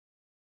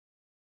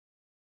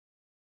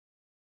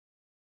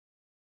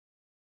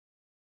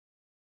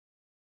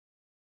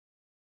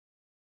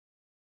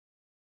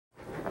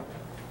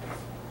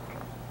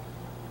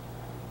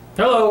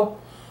Hello,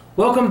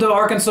 welcome to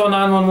Arkansas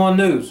 911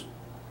 News.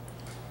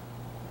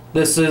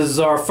 This is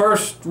our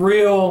first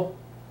real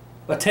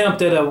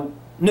attempt at a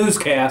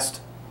newscast,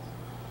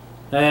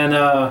 and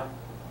I'm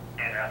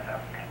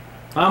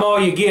all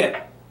you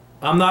get.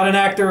 I'm not an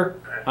actor,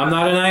 I'm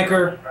not an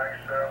anchor.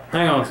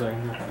 Hang on a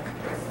second.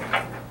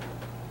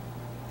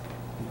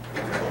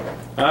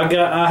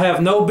 I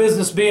have no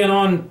business being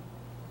on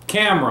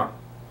camera,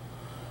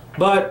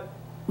 but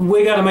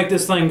we got to make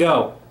this thing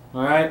go.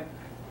 All right,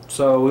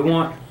 so we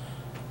want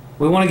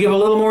to give a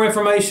little more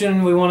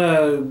information. We want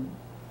to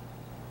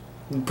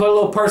put a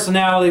little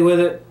personality with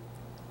it.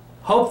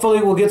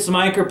 Hopefully we'll get some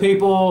anchor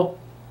people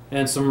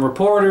and some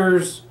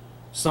reporters,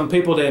 some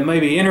people to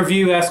maybe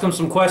interview, ask them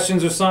some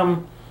questions or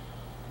something.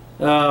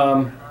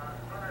 Because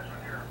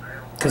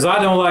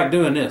I don't like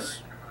doing this.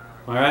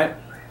 All right.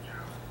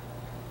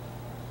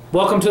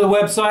 Welcome to the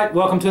website.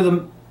 Welcome to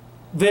the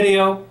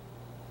video.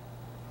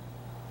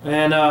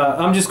 And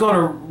I'm just going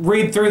to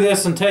read through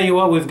this and tell you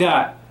what we've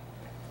got.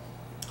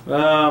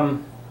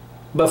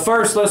 But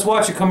first, let's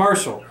watch a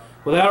commercial.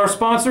 Without our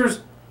sponsors,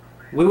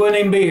 we wouldn't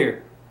even be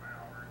here.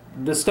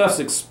 This stuff's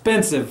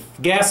expensive.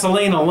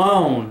 Gasoline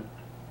alone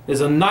is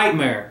a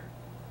nightmare.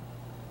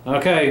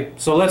 Okay,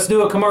 so let's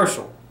do a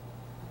commercial.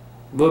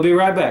 We'll be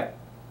right back.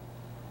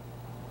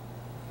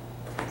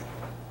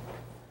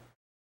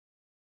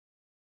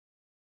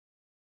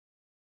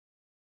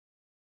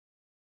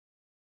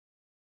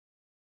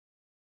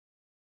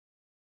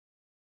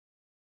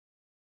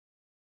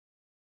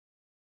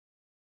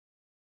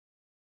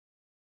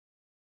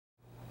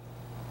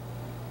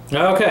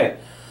 Okay,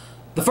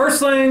 the first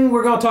thing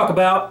we're going to talk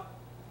about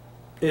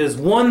is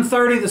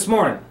 1:30 this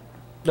morning.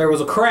 There was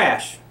a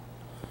crash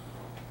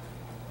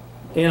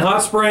in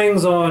Hot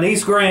Springs on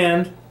East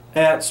Grand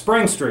at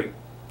Spring Street.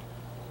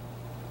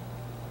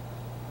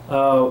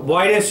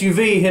 White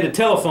SUV hit a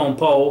telephone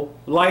pole,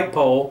 light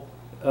pole.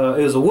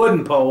 It was a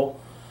wooden pole,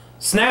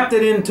 snapped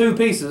it in two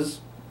pieces.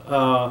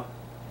 The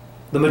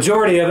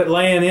majority of it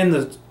laying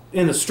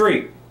in the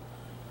street.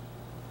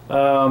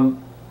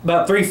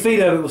 About 3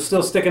 feet of it was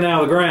still sticking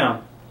out of the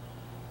ground.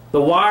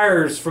 The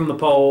wires from the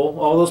pole,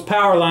 all those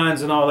power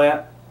lines and all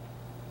that,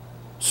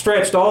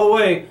 stretched all the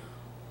way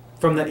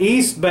from the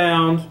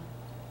eastbound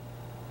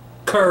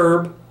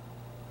curb,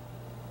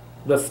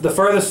 the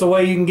furthest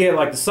away you can get,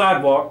 like the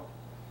sidewalk,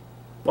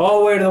 all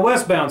the way to the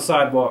westbound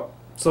sidewalk.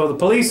 So the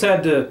police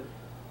had to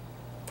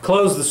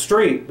close the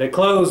street. They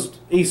closed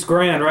East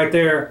Grand right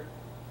there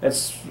at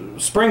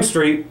Spring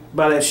Street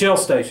by that Shell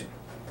station.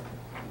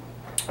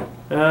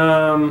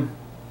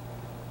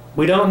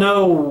 We don't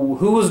know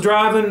who was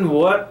driving,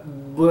 what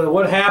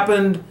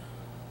happened.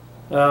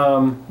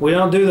 We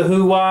don't do the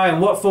who, why, and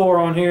what for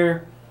on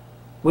here.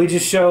 We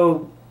just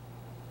show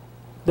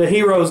the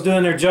heroes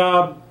doing their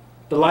job,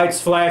 the lights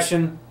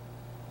flashing,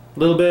 a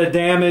little bit of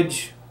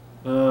damage.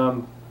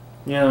 You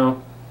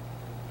know,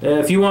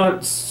 if you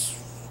want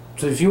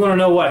to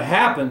know what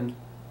happened,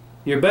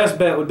 your best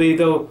bet would be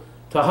go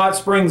to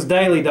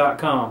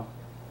hotspringsdaily.com.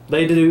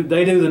 They do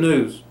the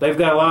news. They've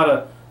got a lot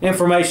of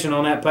information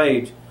on that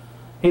page.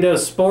 He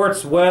does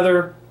sports,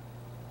 weather,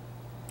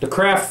 the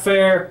craft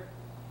fair,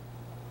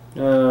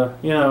 you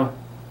know,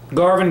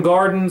 Garvin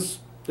Gardens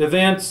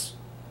events,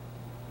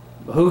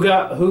 who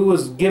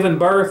was given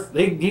birth.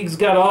 He's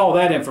got all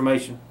that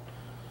information.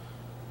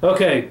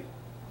 Okay,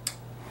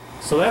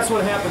 so that's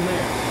what happened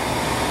there.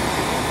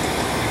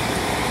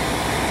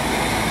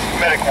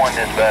 Medic 1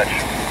 dispatch.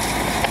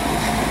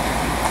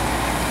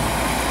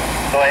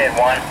 Go ahead,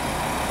 1.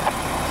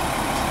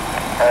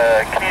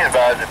 Can you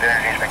advise if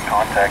energy's been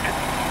contacted?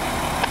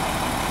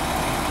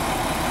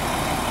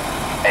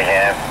 They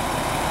have.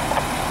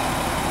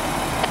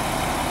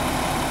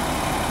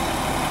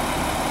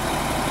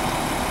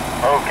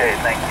 Okay,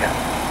 thank you.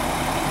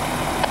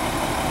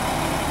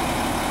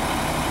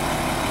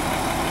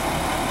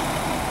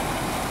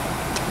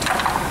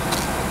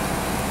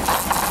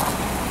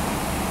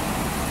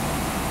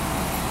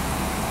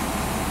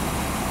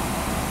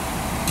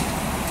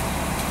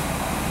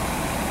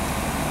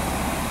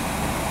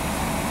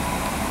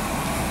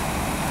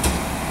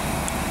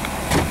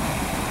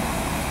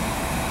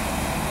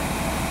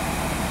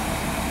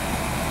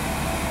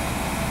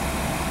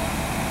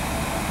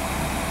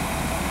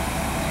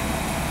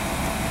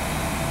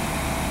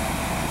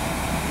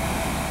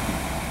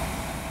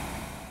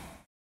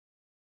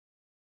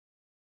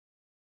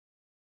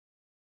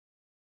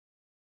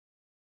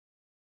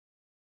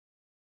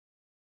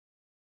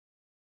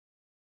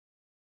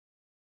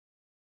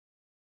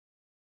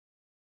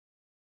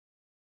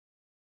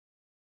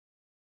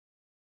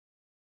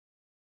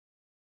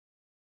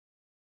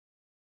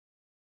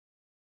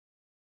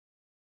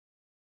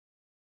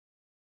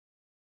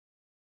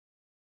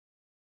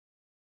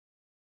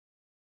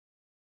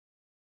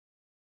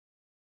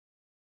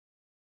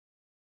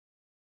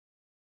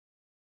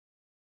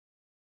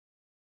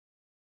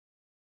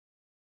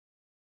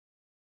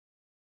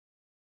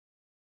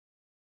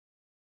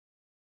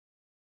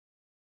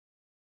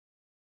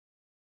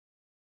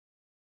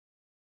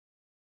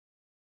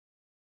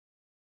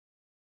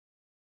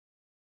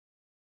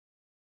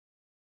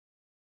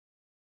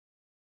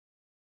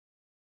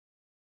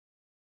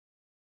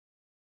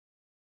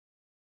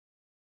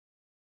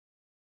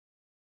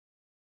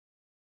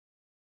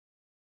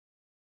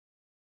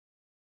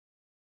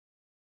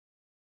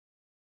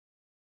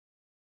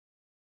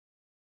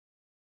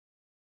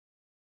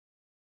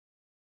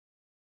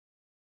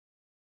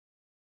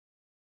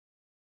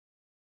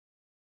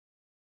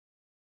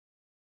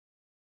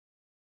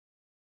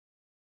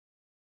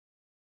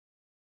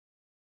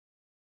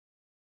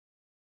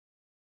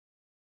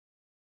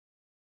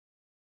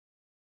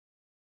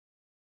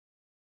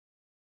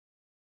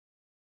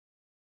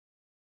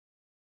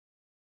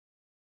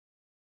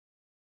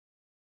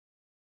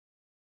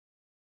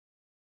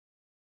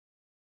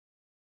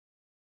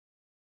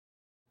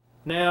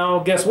 Now,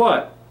 guess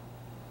what?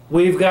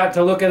 We've got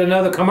to look at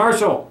another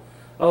commercial.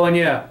 Oh, and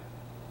yeah,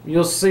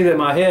 you'll see that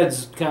my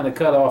head's kind of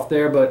cut off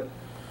there, but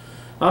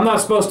I'm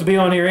not supposed to be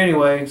on here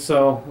anyway,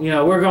 so, you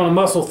know, we're going to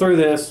muscle through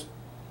this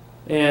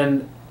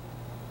and,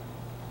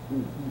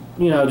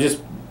 you know,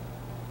 just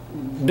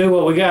do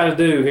what we got to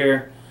do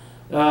here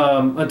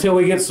until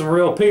we get some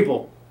real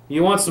people.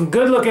 You want some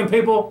good-looking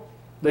people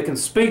that can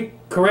speak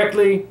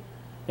correctly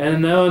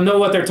and know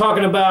what they're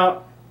talking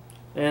about,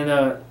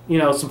 and, you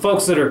know, some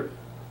folks that are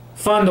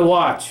fun to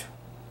watch.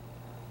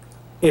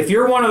 If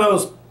you're one of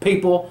those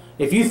people,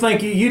 if you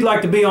think you'd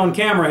like to be on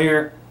camera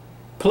here,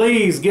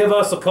 please give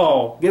us a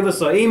call. Give us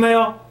an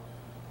email.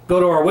 Go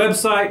to our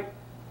website.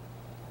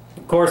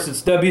 Of course,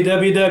 it's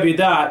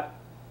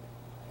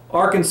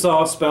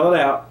www.arkansas, spell it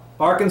out,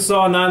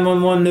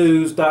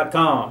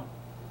 arkansas911news.com.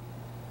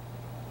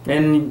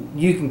 And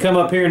you can come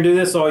up here and do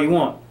this all you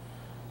want.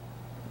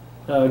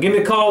 Give me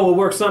a call. We'll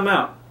work something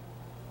out.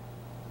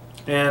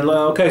 And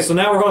okay, so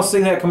now we're going to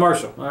see that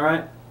commercial. All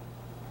right.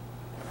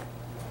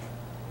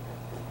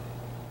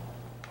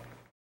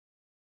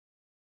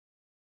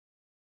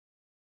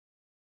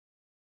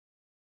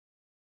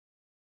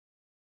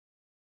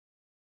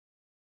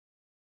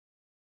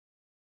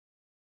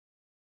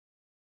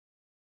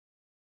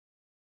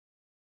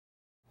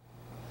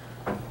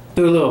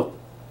 Do a little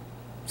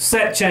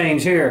set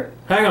change here.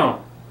 Hang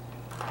on.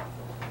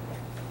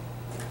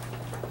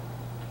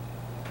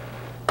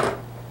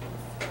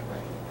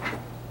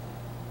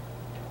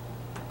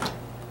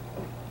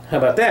 How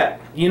about that?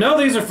 You know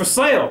these are for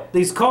sale,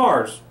 these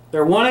cars.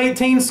 They're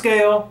 1/18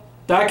 scale,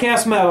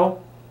 die-cast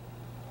metal,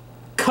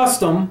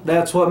 custom,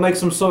 that's what makes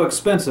them so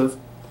expensive.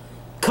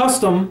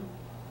 Custom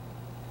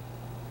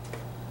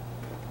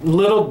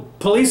little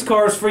police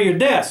cars for your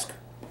desk.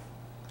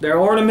 They're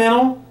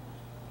ornamental.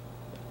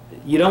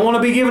 You don't want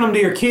to be giving them to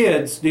your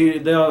kids. You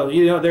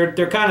know,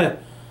 they're kind of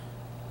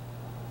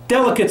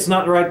delicate's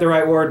not the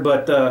right word,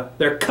 but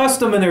they're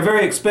custom and they're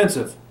very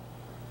expensive.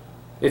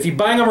 If you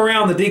bang them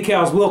around, the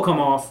decals will come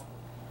off.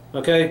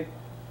 Okay.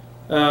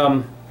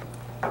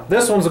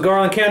 This one's a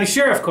Garland County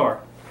Sheriff car.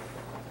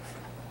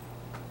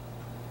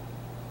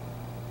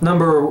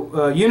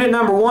 Unit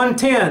number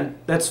 110.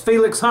 That's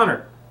Felix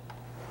Hunter.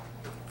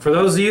 For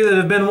those of you that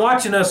have been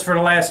watching us for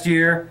the last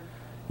year,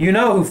 you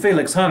know who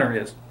Felix Hunter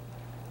is.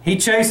 He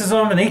chases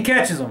them and he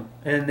catches them.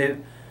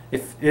 And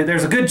if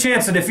there's a good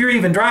chance that if you're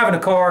even driving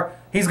a car,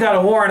 he's got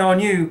a warrant on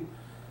you,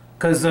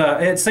 because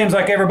it seems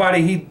like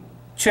everybody he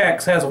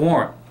checks has a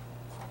warrant.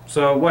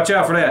 So watch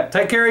out for that.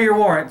 Take care of your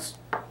warrants.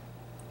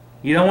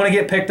 You don't want to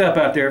get picked up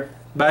out there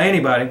by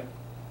anybody.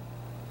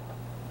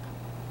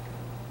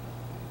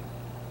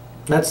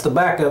 That's the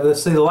back of it.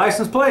 See the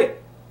license plate?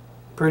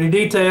 Pretty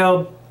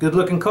detailed, good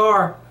looking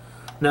car.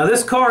 Now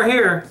this car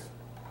here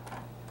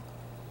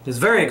is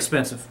very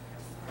expensive.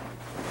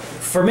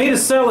 For me to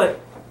sell it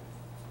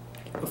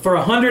for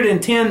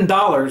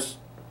 $110,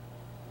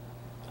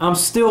 I'm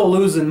still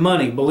losing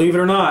money, believe it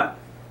or not.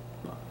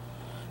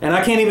 And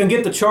I can't even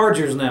get the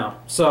Chargers now.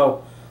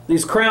 So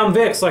these Crown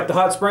Vics, like the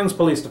Hot Springs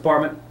Police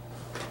Department,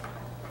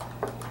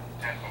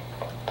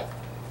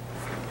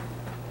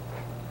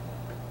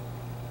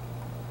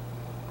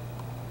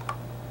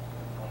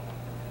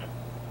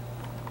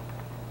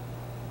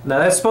 now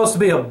that's supposed to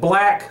be a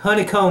black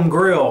honeycomb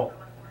grill.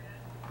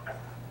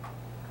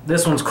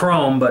 This one's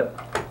chrome, but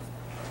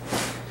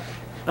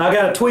I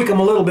got to tweak them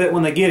a little bit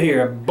when they get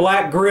here. A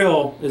black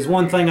grill is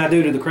one thing I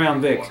do to the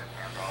Crown Vics.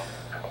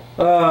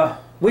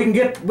 We can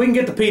get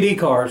the PD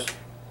cars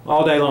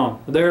all day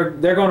long. They're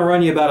going to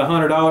run you about a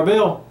 $100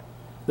 bill.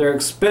 They're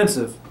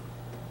expensive.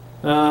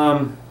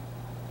 Enough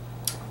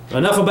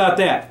about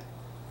that.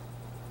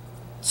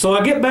 So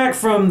I get back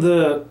from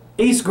the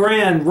East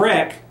Grand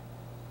wreck,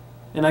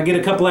 and I get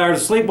a couple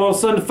hours of sleep. All of a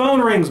sudden the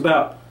phone rings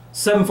about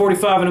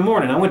 7:45 in the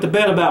morning. I went to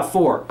bed about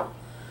 4.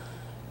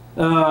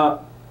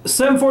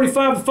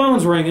 7:45 the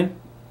phone's ringing.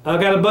 I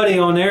got a buddy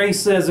on there. He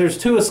says there's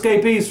 2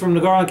 escapees from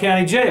the Garland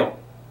County Jail.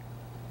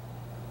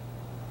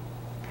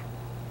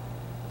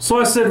 So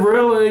I said,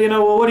 really? You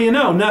know, well, what do you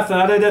know?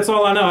 Nothing. That's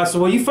all I know. I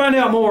said, well, you find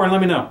out more and let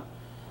me know.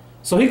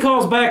 So he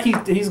calls back.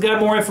 He's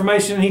got more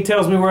information, and he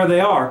tells me where they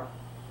are,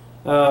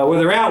 where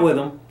they're out with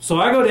them.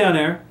 So I go down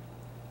there,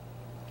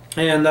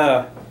 and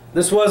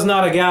this was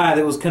not a guy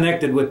that was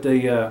connected with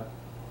the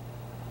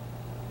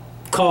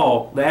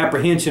call, the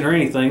apprehension or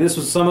anything. This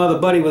was some other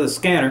buddy with a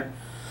scanner.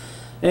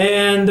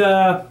 And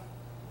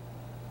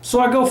so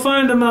I go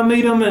find him, I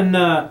meet him,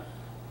 and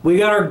we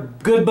got our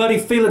good buddy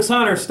Felix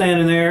Hunter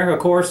standing there. Of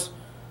course,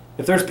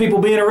 if there's people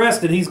being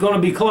arrested, he's going to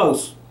be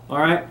close. All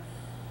right.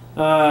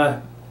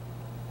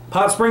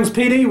 Hot Springs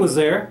PD was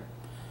there,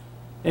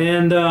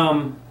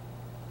 and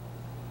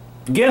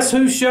guess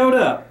who showed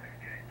up?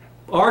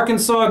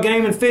 Arkansas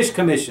Game and Fish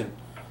Commission.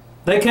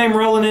 They came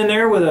rolling in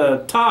there with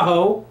a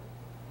Tahoe,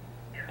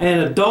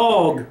 and a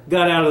dog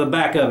got out of the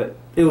back of it.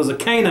 It was a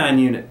canine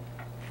unit.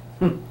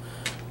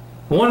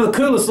 One of the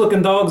coolest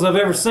looking dogs I've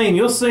ever seen.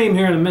 You'll see him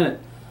here in a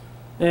minute.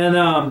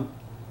 And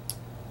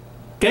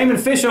Game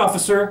and Fish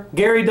Officer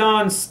Gary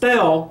Don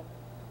Stell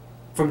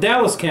from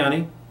Dallas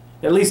County,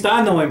 At least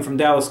I know him from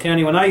Dallas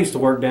County when I used to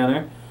work down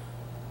there.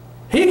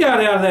 He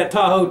got out of that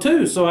Tahoe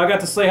too, so I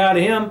got to say hi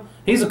to him.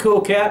 He's a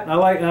cool cat.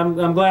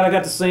 I'm glad I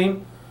got to see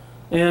him.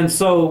 And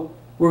so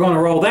we're going to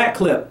roll that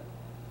clip.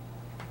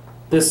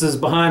 This is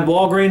behind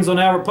Walgreens on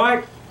Albert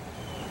Pike.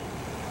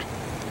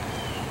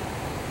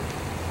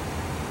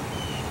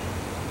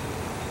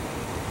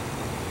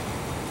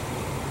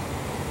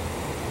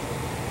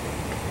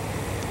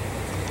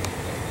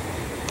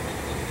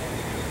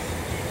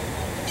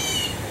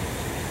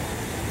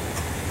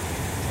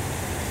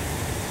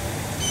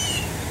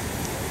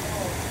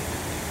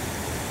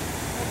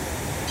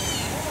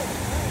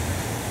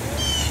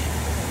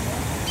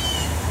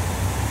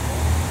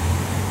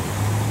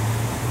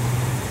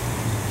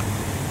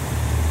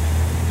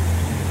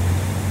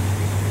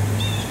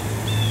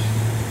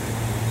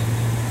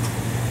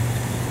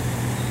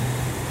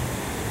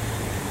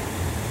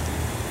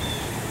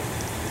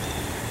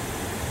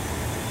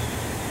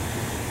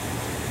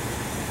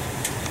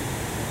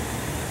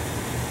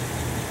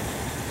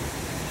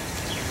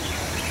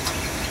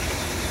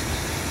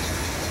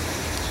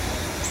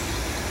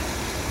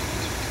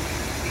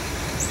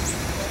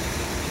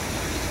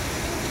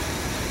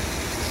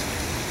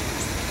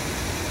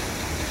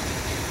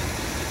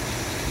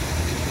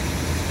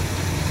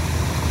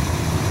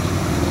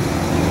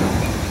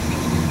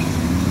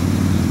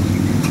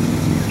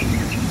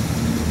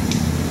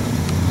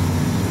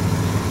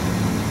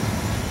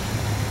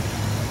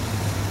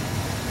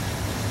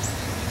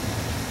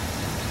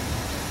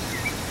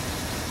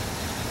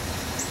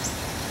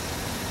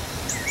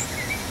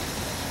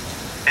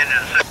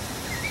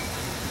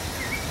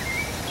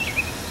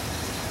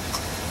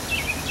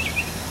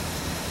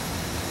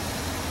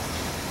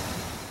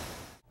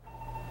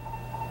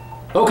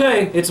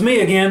 Okay, it's me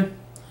again.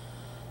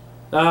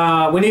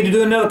 We need to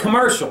do another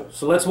commercial,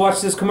 so let's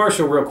watch this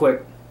commercial real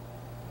quick.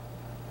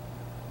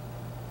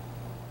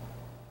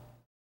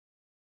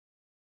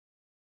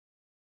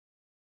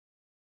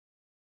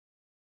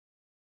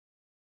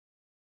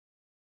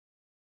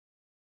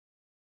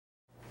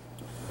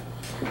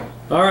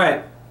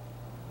 Alright,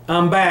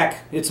 I'm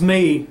back. It's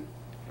me.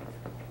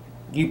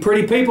 You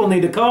pretty people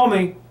need to call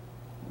me.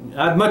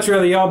 I'd much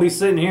rather y'all be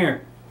sitting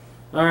here.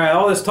 Alright,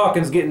 all this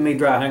talking's getting me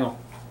dry. Hang on.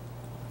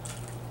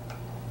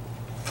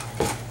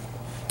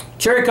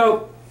 Cherry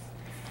Coke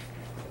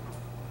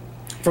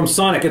from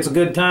Sonic. It's a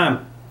good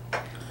time.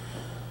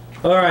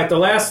 Alright, the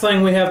last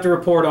thing we have to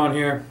report on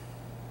here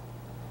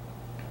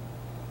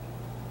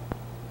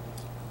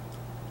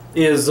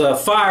is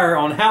fire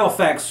on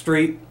Halifax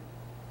Street.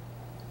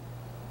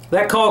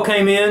 That call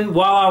came in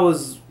while I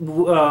was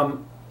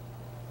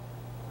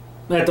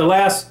at the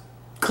last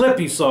clip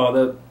you saw,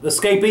 the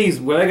escapees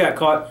where they got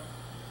caught.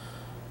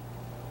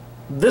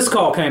 This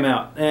call came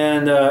out,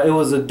 and it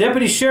was a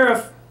deputy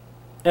sheriff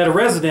at a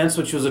residence,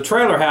 which was a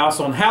trailer house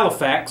on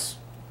Halifax,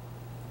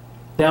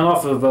 down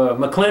off of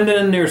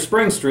McClendon near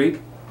Spring Street.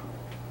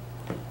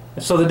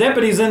 So the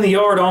deputy's in the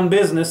yard on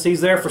business.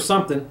 He's there for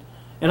something,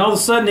 and all of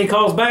a sudden he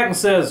calls back and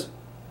says,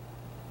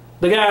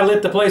 the guy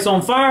lit the place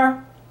on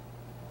fire.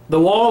 The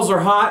walls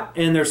are hot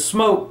and there's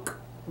smoke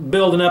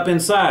building up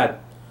inside.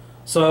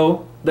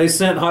 So they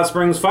sent Hot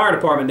Springs Fire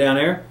Department down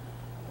there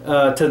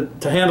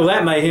to handle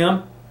that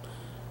mayhem.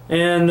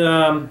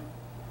 And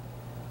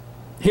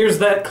here's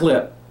that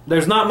clip.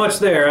 There's not much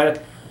there.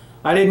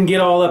 I didn't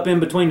get all up in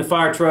between the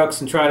fire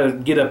trucks and try to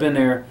get up in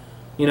there.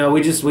 You know,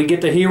 we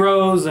get the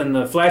heroes and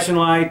the flashing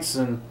lights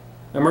and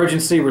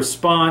emergency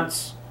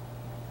response.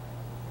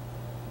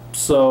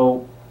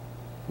 So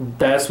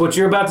that's what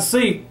you're about to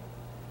see.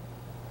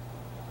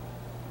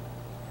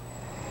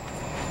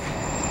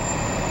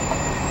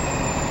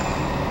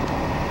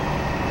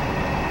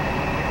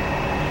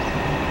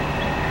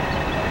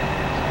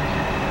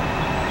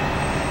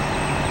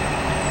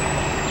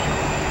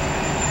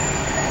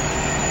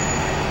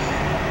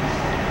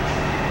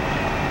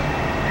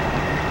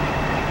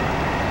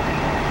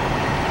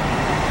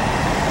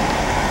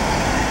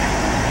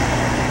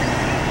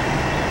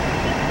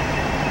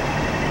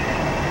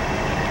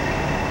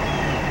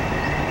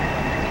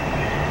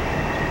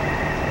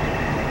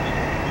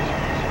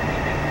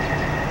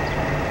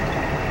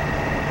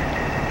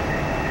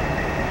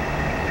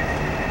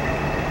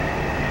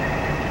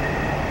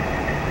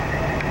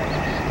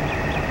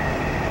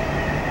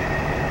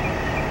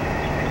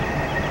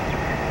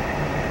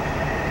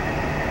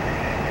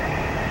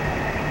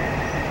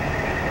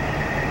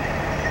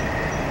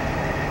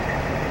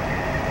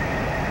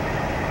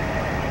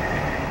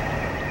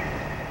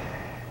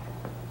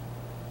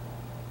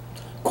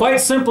 Quite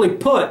simply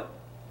put,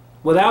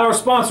 without our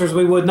sponsors,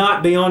 we would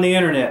not be on the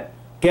internet.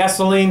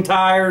 Gasoline,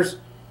 tires,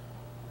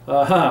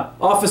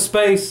 office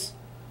space,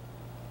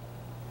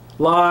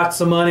 lots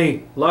of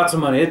money, lots of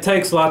money. It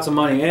takes lots of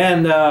money,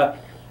 and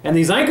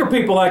these anchor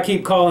people I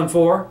keep calling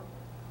for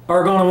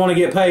are going to want to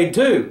get paid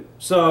too.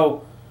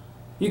 So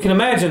you can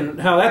imagine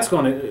how that's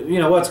going to, you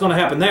know, what's going to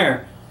happen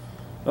there.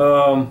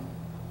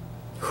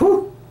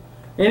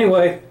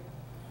 Anyway,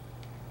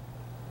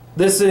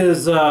 this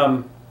is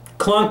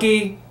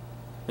clunky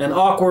and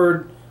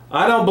awkward.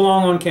 I don't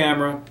belong on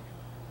camera.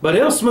 But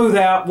it'll smooth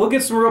out. We'll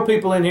get some real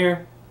people in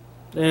here.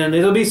 And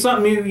it'll be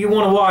something you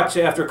want to watch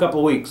after a couple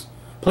of weeks.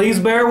 Please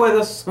bear with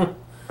us.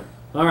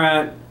 All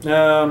right.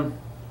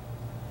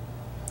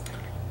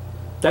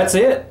 That's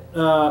it.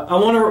 I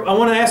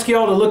want to ask you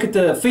all to look at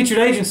the featured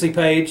agency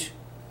page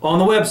on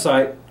the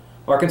website,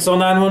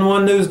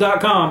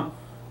 arkansas911news.com.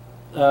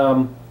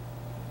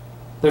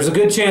 There's a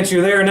good chance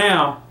you're there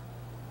now.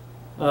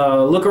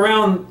 Look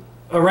around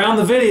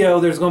the video.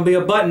 There's going to be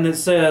a button that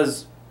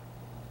says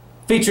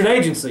featured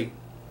agency.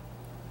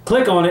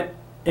 Click on it,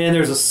 and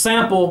there's a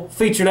sample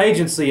featured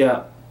agency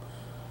up.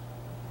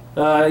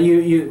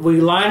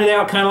 We line it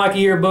out kind of like a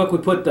yearbook. We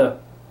put the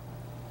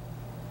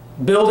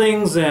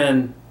buildings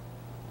and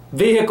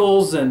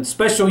vehicles and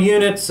special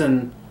units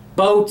and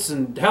boats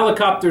and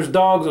helicopters,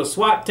 dogs, a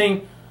SWAT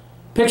team,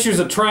 pictures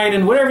of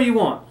training, whatever you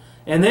want.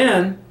 And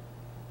then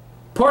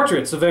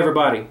portraits of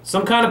everybody.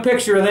 Some kind of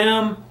picture of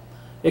them.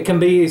 It can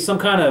be some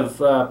kind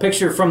of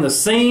picture from the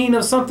scene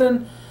of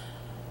something.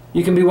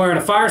 You can be wearing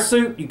a fire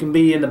suit. You can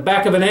be in the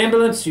back of an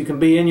ambulance. You can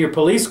be in your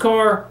police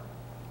car.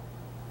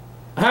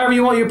 However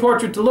you want your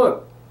portrait to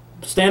look.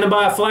 Standing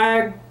by a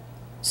flag.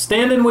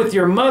 Standing with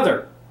your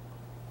mother.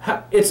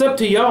 It's up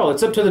to y'all.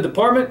 It's up to the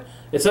department.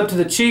 It's up to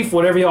the chief,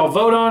 whatever y'all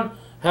vote on.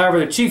 However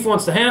the chief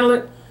wants to handle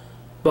it.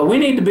 But we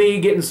need to be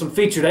getting some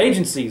featured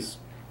agencies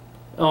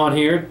on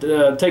here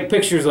to take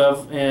pictures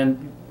of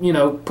and, you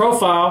know,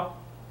 profile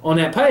on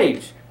that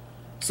page.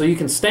 So you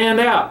can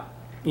stand out,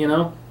 you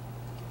know.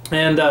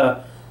 And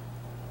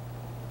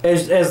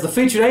as the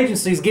featured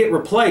agencies get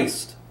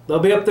replaced, they'll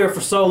be up there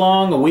for so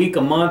long, a week,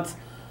 a month,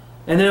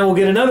 and then we'll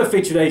get another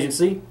featured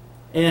agency,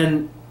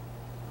 and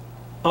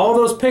all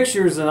those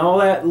pictures and all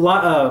that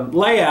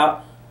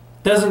layout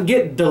doesn't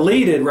get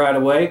deleted right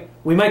away.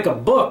 We make a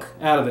book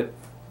out of it.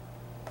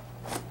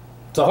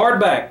 It's a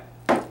hardback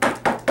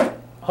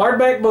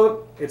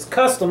book. It's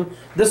custom.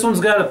 This one's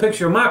got a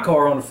picture of my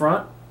car on the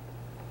front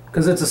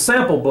because it's a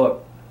sample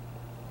book.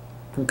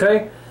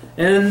 Okay,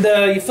 and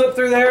you flip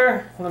through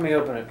there. Let me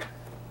open it.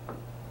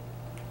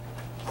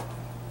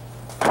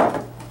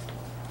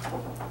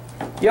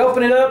 You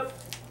open it up,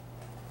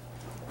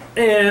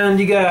 and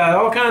you got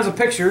all kinds of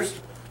pictures.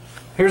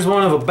 Here's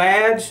one of a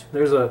badge.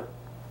 There's a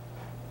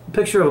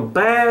picture of a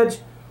badge,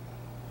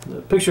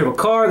 a picture of a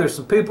car. There's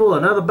some people,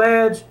 another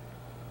badge.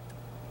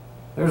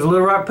 There's a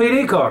Little Rock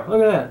PD car.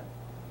 Look at that.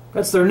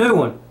 That's their new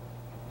one.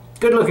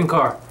 Good looking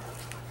car.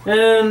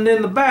 And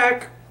in the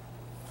back,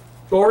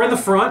 or in the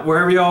front,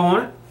 wherever y'all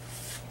want it,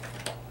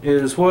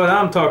 is what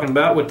I'm talking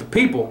about with the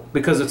people,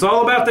 because it's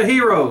all about the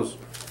heroes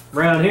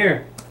around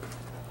here.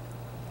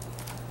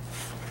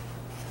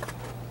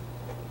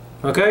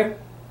 Okay?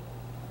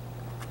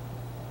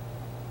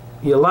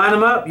 You line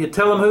them up, you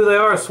tell them who they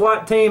are,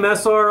 SWAT team,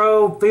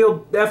 SRO,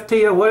 field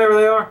FTO, whatever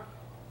they are,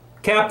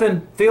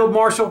 captain, field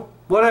marshal,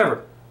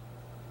 whatever.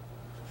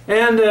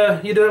 And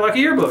you do it like a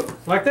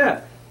yearbook, like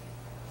that.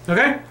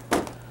 Okay?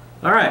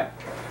 All right.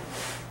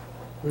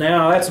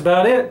 Now that's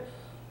about it.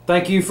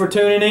 Thank you for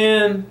tuning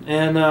in,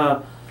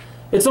 and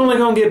it's only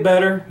going to get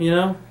better, you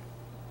know.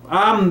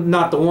 I'm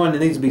not the one that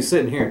needs to be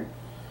sitting here.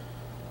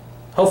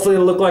 Hopefully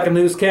it'll look like a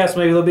newscast.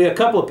 Maybe there'll be a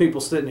couple of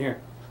people sitting here.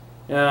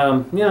 You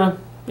know,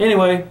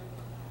 anyway,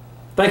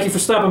 thank you for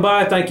stopping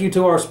by. Thank you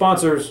to our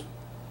sponsors.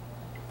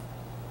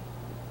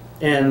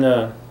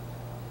 And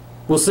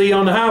we'll see you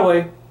on the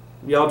highway.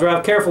 Y'all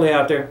drive carefully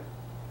out there.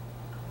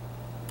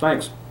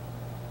 Thanks.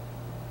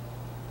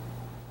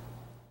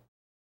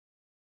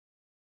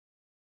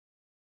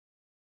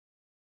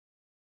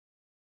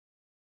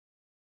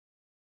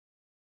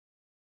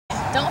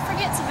 Don't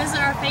forget to visit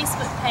our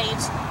Facebook page.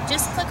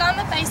 Just click on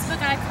the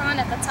Facebook icon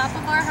at the top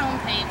of our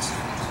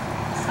homepage.